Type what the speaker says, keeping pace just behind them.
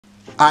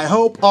I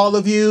hope all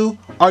of you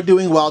are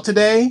doing well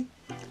today.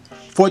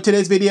 For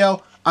today's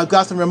video, I've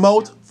got some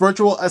remote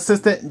virtual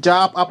assistant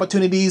job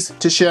opportunities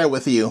to share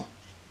with you.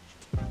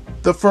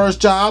 The first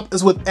job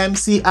is with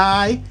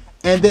MCI,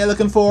 and they're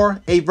looking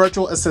for a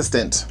virtual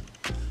assistant.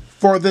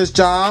 For this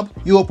job,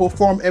 you will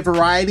perform a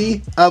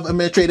variety of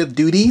administrative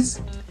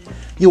duties.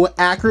 You will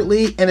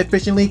accurately and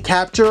efficiently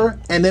capture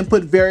and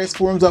input various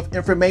forms of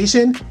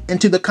information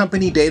into the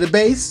company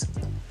database.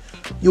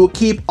 You will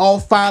keep all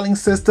filing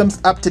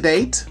systems up to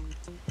date.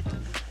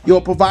 You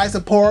will provide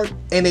support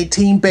in a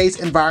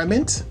team-based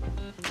environment.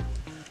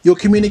 You'll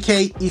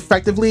communicate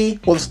effectively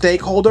with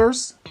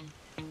stakeholders.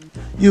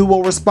 You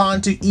will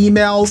respond to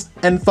emails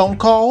and phone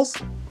calls.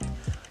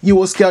 You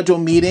will schedule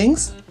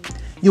meetings.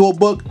 You will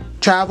book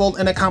travel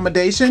and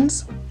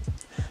accommodations.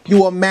 You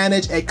will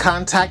manage a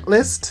contact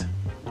list.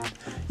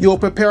 You will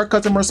prepare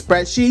customer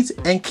spreadsheets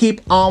and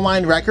keep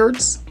online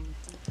records.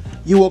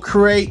 You will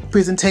create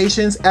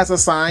presentations as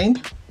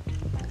assigned.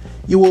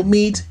 You will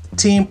meet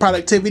team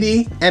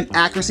productivity and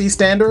accuracy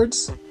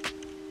standards.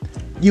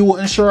 You will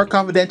ensure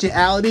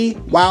confidentiality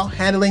while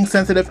handling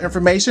sensitive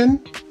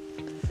information.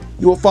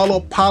 You will follow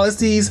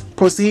policies,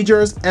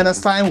 procedures, and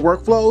assign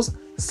workflows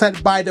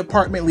set by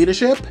department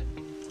leadership.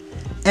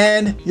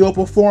 And you will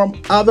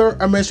perform other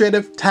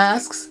administrative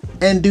tasks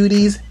and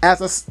duties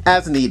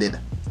as needed.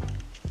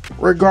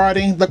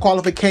 Regarding the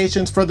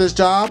qualifications for this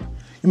job,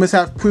 you must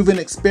have proven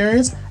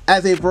experience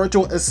as a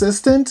virtual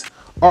assistant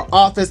or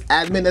office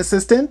admin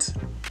assistant.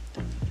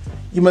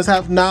 You must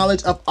have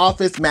knowledge of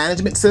office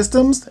management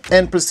systems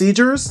and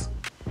procedures.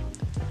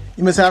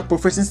 You must have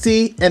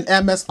proficiency in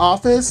MS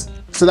Office,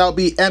 so that would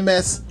be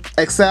MS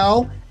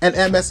Excel and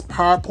MS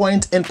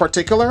PowerPoint in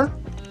particular.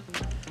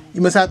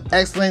 You must have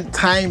excellent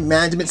time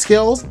management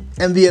skills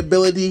and the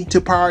ability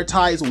to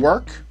prioritize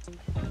work.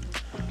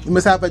 You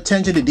must have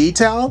attention to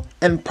detail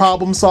and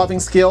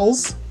problem-solving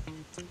skills.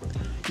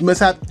 You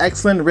must have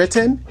excellent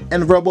written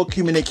and verbal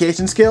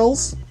communication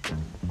skills.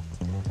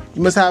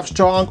 You must have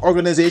strong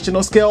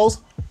organizational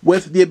skills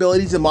with the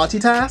ability to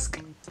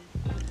multitask.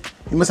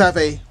 You must have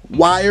a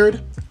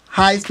wired,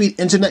 high-speed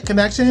internet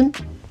connection,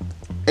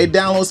 a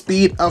download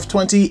speed of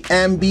 20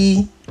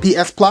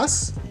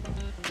 Mbps+,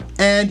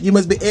 and you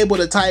must be able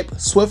to type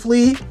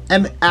swiftly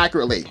and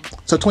accurately,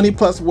 so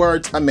 20+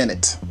 words a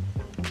minute.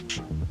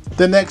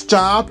 The next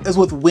job is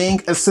with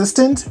Wing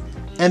Assistant,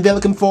 and they're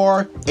looking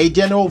for a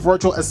general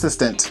virtual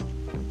assistant.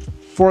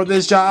 For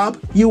this job,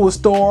 you will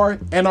store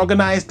and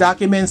organize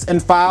documents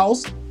and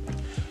files.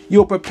 You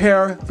will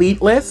prepare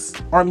lead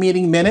lists or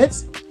meeting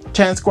minutes,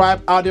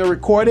 transcribe audio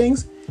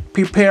recordings,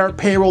 prepare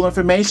payroll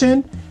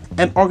information,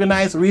 and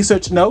organize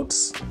research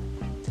notes.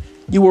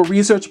 You will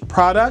research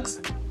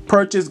products,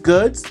 purchase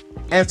goods,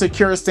 and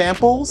secure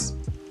samples.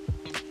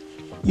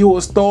 You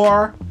will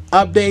store,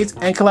 update,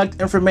 and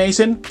collect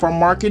information from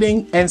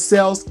marketing and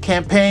sales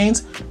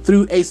campaigns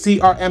through a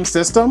CRM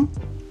system.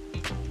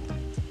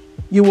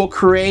 You will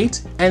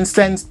create and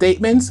send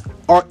statements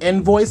or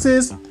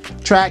invoices,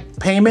 track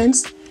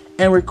payments,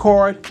 and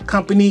record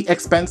company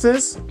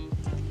expenses.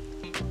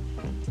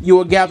 You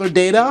will gather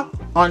data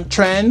on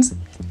trends,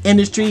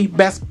 industry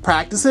best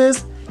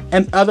practices,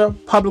 and other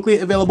publicly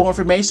available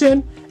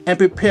information and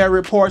prepare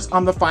reports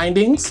on the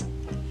findings.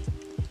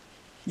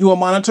 You will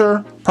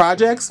monitor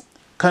projects,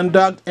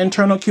 conduct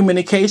internal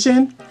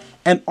communication,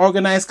 and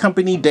organize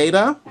company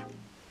data.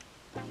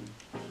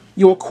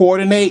 You will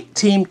coordinate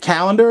team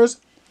calendars,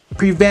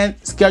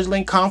 prevent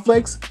scheduling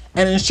conflicts,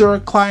 and ensure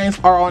clients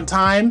are on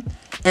time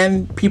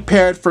and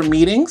prepared for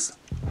meetings.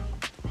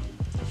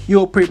 You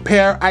will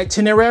prepare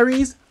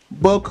itineraries,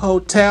 book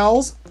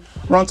hotels,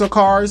 rental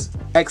cars,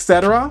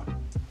 etc.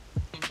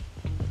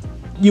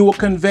 You will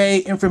convey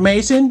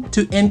information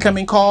to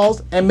incoming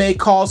calls and make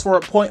calls for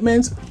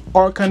appointments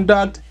or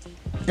conduct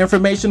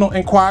informational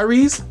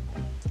inquiries.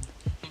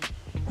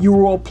 You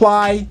will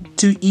reply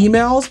to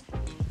emails,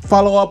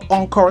 follow up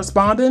on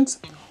correspondence,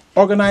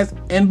 organize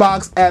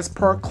inbox as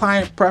per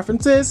client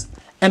preferences,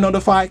 and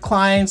notify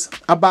clients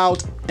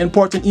about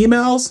important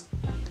emails.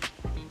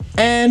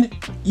 And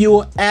you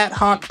will ad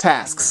hoc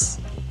tasks.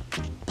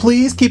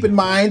 Please keep in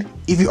mind,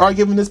 if you are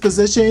given this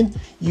position,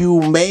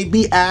 you may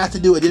be asked to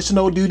do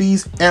additional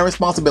duties and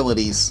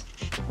responsibilities.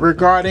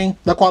 Regarding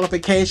the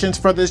qualifications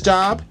for this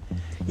job,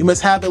 you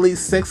must have at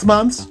least 6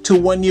 months to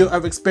 1 year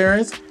of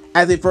experience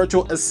as a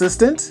virtual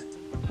assistant.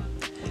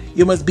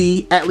 You must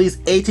be at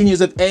least 18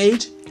 years of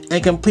age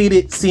and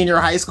completed senior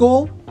high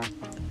school.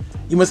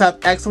 You must have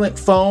excellent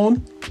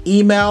phone,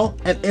 email,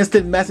 and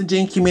instant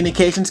messaging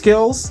communication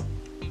skills.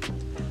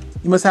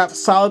 You must have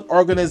solid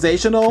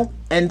organizational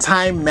and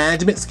time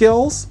management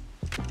skills.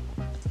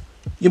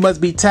 You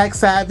must be tech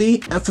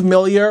savvy and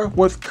familiar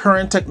with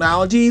current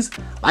technologies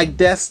like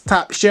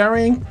desktop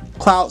sharing,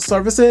 cloud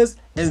services,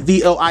 and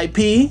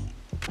VoIP.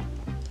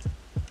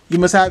 You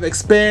must have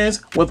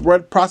experience with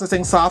word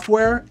processing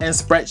software and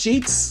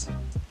spreadsheets.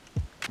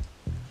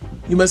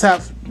 You must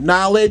have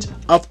knowledge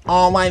of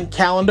online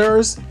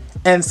calendars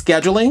and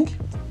scheduling.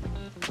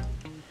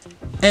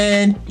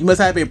 And you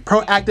must have a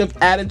proactive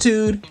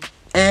attitude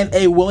and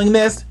a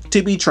willingness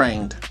to be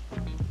trained.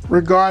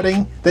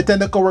 Regarding the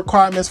technical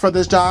requirements for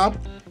this job,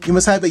 you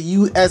must have a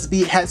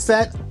USB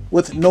headset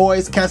with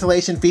noise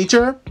cancellation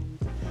feature.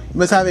 You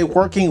must have a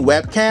working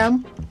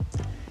webcam.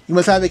 You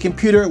must have a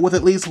computer with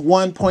at least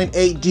 1.8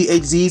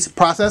 GHz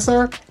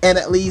processor and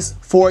at least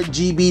 4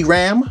 GB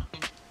RAM.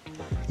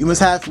 You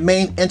must have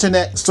main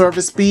internet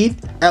service speed,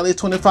 at least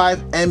 25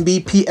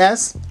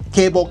 Mbps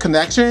cable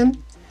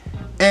connection.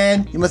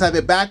 And you must have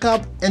a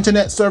backup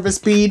internet service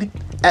speed,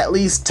 at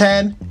least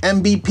 10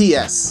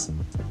 Mbps.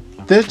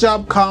 This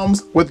job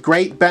comes with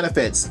great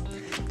benefits.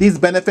 These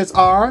benefits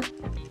are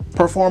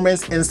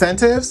performance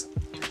incentives,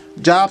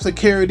 job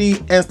security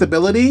and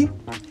stability,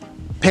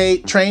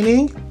 paid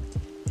training,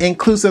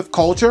 inclusive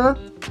culture,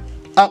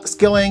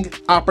 upskilling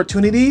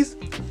opportunities,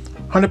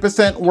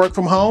 100% work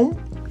from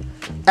home,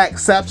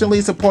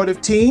 exceptionally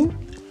supportive team,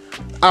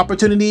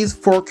 opportunities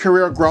for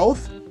career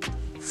growth,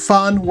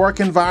 fun work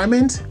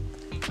environment,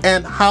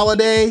 and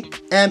holiday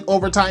and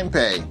overtime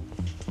pay.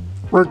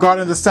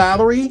 Regarding the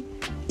salary,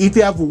 if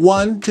you have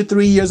 1 to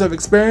 3 years of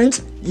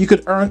experience, you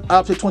could earn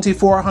up to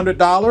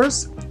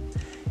 $2,400.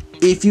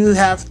 If you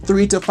have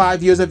 3 to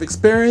 5 years of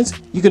experience,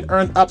 you could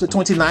earn up to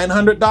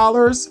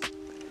 $2,900.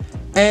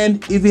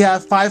 And if you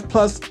have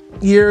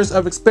 5+ years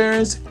of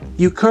experience,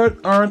 you could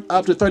earn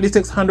up to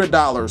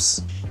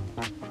 $3,600.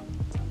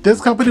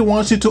 This company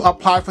wants you to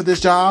apply for this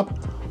job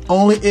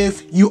only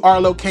if you are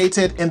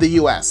located in the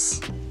US.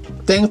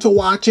 Thanks for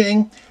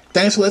watching.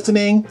 Thanks for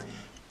listening.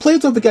 Please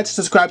don't forget to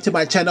subscribe to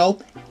my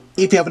channel.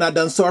 If you have not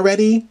done so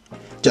already,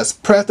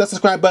 just press the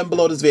subscribe button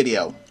below this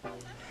video.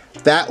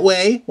 That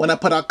way, when I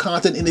put out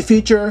content in the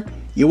future,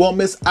 you won't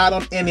miss out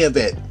on any of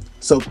it.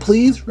 So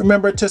please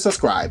remember to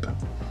subscribe.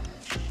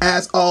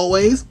 As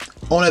always,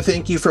 I want to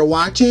thank you for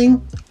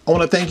watching. I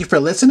want to thank you for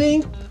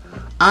listening.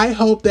 I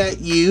hope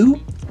that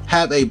you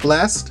have a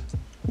blessed,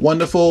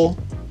 wonderful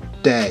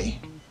day.